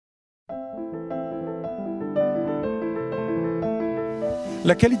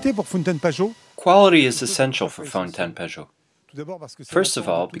La qualité pour Fountaine Pajot. Quality is essential for Fountaine Pajot. First of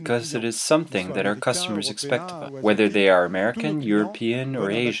all, because it is something that our customers expect of us. Whether they are American, European,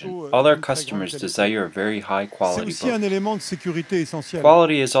 or Asian, all our customers desire a very high quality boat.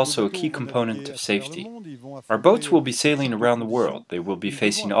 Quality is also a key component of safety. Our boats will be sailing around the world. They will be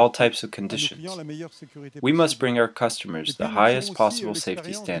facing all types of conditions. We must bring our customers the highest possible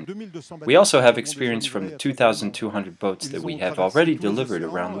safety standard. We also have experience from the 2,200 boats that we have already delivered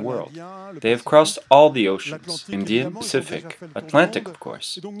around the world. They have crossed all the oceans, Indian, Pacific, Atlantic, of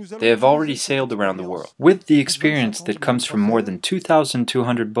course. They have already sailed around the world. With the experience that comes from more than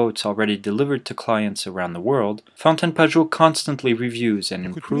 2,200 boats already delivered to clients around the world, Fountaine Pajot constantly reviews and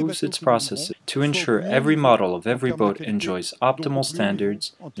improves its processes to ensure every model of every boat enjoys optimal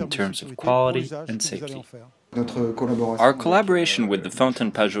standards in terms of quality and safety. Our collaboration with the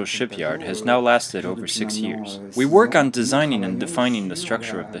Fountaine Pajot shipyard has now lasted over 6 years. We work on designing and defining the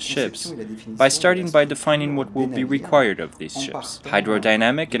structure of the ships by starting by defining what will be required of these ships,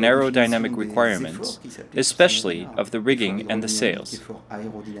 hydrodynamic and aerodynamic requirements, especially of the rigging and the sails,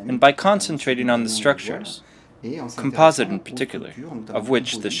 and by concentrating on the structures, composite in particular, of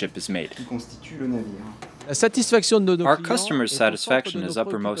which the ship is made. Our customers' satisfaction is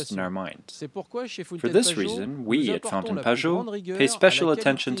uppermost in our minds. For this reason, we at Fountaine Pajot pay special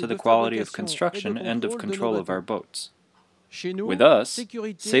attention to the quality of construction and of control of our boats. With us,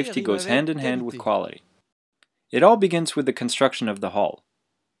 safety goes hand in hand with quality. It all begins with the construction of the hull.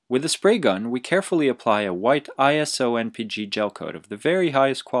 With a spray gun, we carefully apply a white ISO NPG gel coat of the very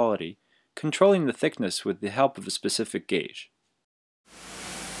highest quality, controlling the thickness with the help of a specific gauge.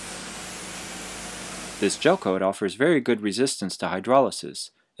 This gel coat offers very good resistance to hydrolysis,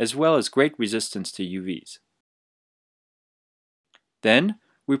 as well as great resistance to UVs. Then,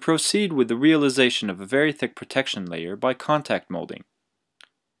 we proceed with the realization of a very thick protection layer by contact molding.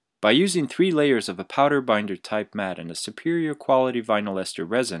 By using 3 layers of a powder binder type mat and a superior quality vinyl ester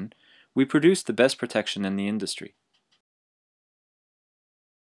resin, we produce the best protection in the industry.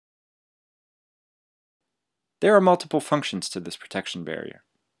 There are multiple functions to this protection barrier.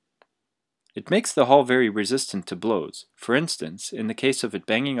 It makes the hull very resistant to blows, for instance, in the case of it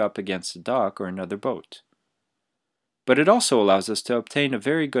banging up against a dock or another boat. But it also allows us to obtain a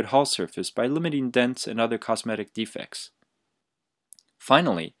very good hull surface by limiting dents and other cosmetic defects.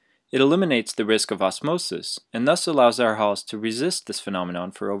 Finally, it eliminates the risk of osmosis and thus allows our hulls to resist this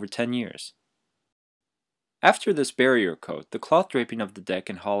phenomenon for over 10 years. After this barrier coat, the cloth draping of the deck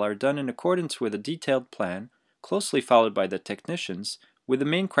and hull are done in accordance with a detailed plan, closely followed by the technicians, with the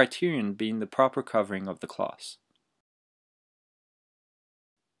main criterion being the proper covering of the cloths.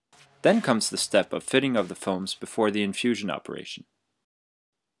 Then comes the step of fitting of the foams before the infusion operation.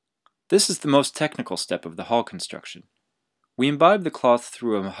 This is the most technical step of the hull construction. We imbibe the cloth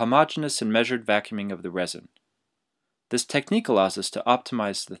through a homogeneous and measured vacuuming of the resin. This technique allows us to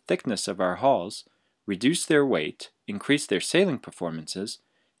optimize the thickness of our hulls, reduce their weight, increase their sailing performances,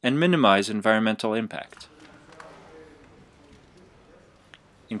 and minimize environmental impact.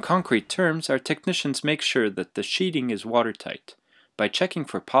 In concrete terms, our technicians make sure that the sheeting is watertight by checking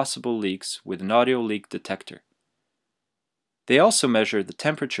for possible leaks with an audio leak detector. They also measure the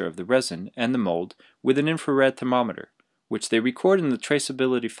temperature of the resin and the mold with an infrared thermometer, which they record in the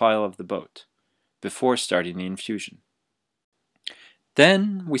traceability file of the boat, before starting the infusion.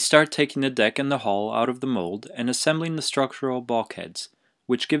 Then, we start taking the deck and the hull out of the mold and assembling the structural bulkheads,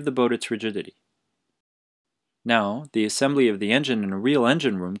 which give the boat its rigidity. Now, the assembly of the engine in a real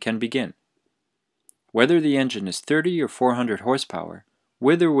engine room can begin. Whether the engine is 30 or 400 horsepower,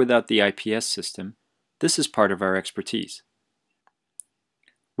 with or without the IPS system, this is part of our expertise.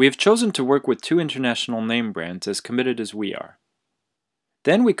 We have chosen to work with 2 international name brands as committed as we are.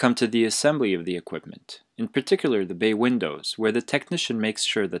 Then we come to the assembly of the equipment, in particular the bay windows, where the technician makes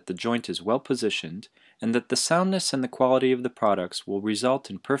sure that the joint is well positioned and that the soundness and the quality of the products will result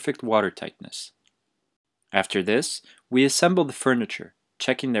in perfect watertightness. After this, we assemble the furniture,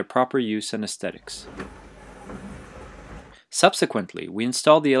 checking their proper use and aesthetics. Subsequently, we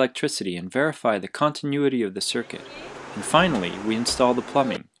install the electricity and verify the continuity of the circuit. And finally, we install the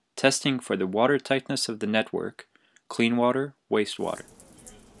plumbing, testing for the watertightness of the network, clean water, wastewater.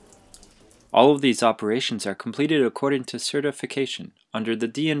 All of these operations are completed according to certification under the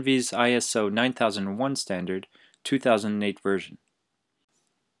DNV's ISO 9001 standard 2008 version.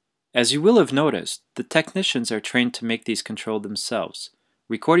 As you will have noticed, the technicians are trained to make these controls themselves,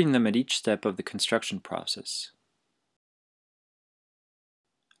 recording them at each step of the construction process.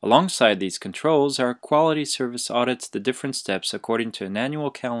 Alongside these controls, our quality service audits the different steps according to an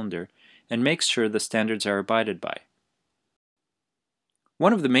annual calendar and makes sure the standards are abided by.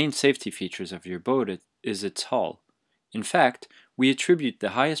 One of the main safety features of your boat is its hull. In fact, we attribute the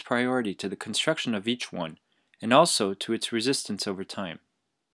highest priority to the construction of each one, and also to its resistance over time.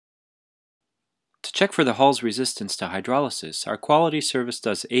 To check for the hull's resistance to hydrolysis, our quality service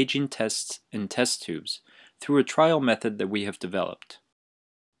does aging tests in test tubes through a trial method that we have developed.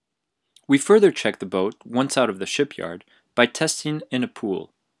 We further check the boat, once out of the shipyard, by testing in a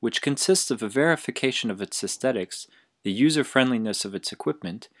pool, which consists of a verification of its aesthetics, the user-friendliness of its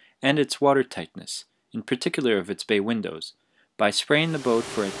equipment, and its watertightness, in particular of its bay windows, by spraying the boat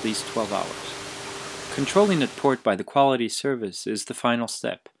for at least 12 hours. Controlling at port by the quality service is the final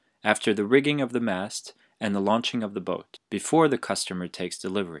step, after the rigging of the mast and the launching of the boat, before the customer takes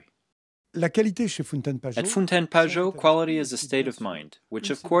delivery. At Fountaine Pajot, quality is a state of mind, which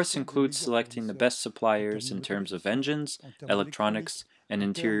of course includes selecting the best suppliers in terms of engines, electronics, and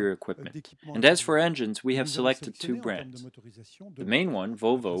interior equipment. And as for engines, we have selected two brands. The main one,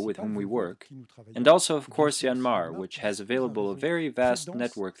 Volvo, with whom we work, and also of course Yanmar, which has available a very vast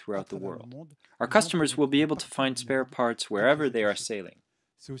network throughout the world. Our customers will be able to find spare parts wherever they are sailing.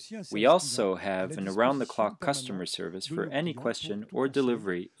 We also have an around-the-clock customer service for any question or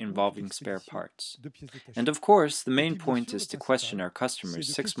delivery involving spare parts. And of course, the main point is to question our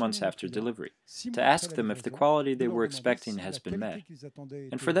customers 6 months after delivery, to ask them if the quality they were expecting has been met,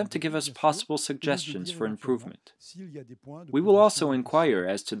 and for them to give us possible suggestions for improvement. We will also inquire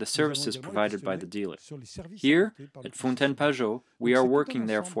as to the services provided by the dealer. Here, at Fountaine Pajot, we are working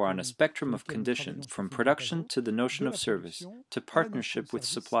therefore on a spectrum of conditions, from production to the notion of service, to partnership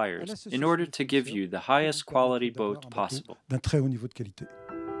with suppliers, in order to give you the highest quality boat possible.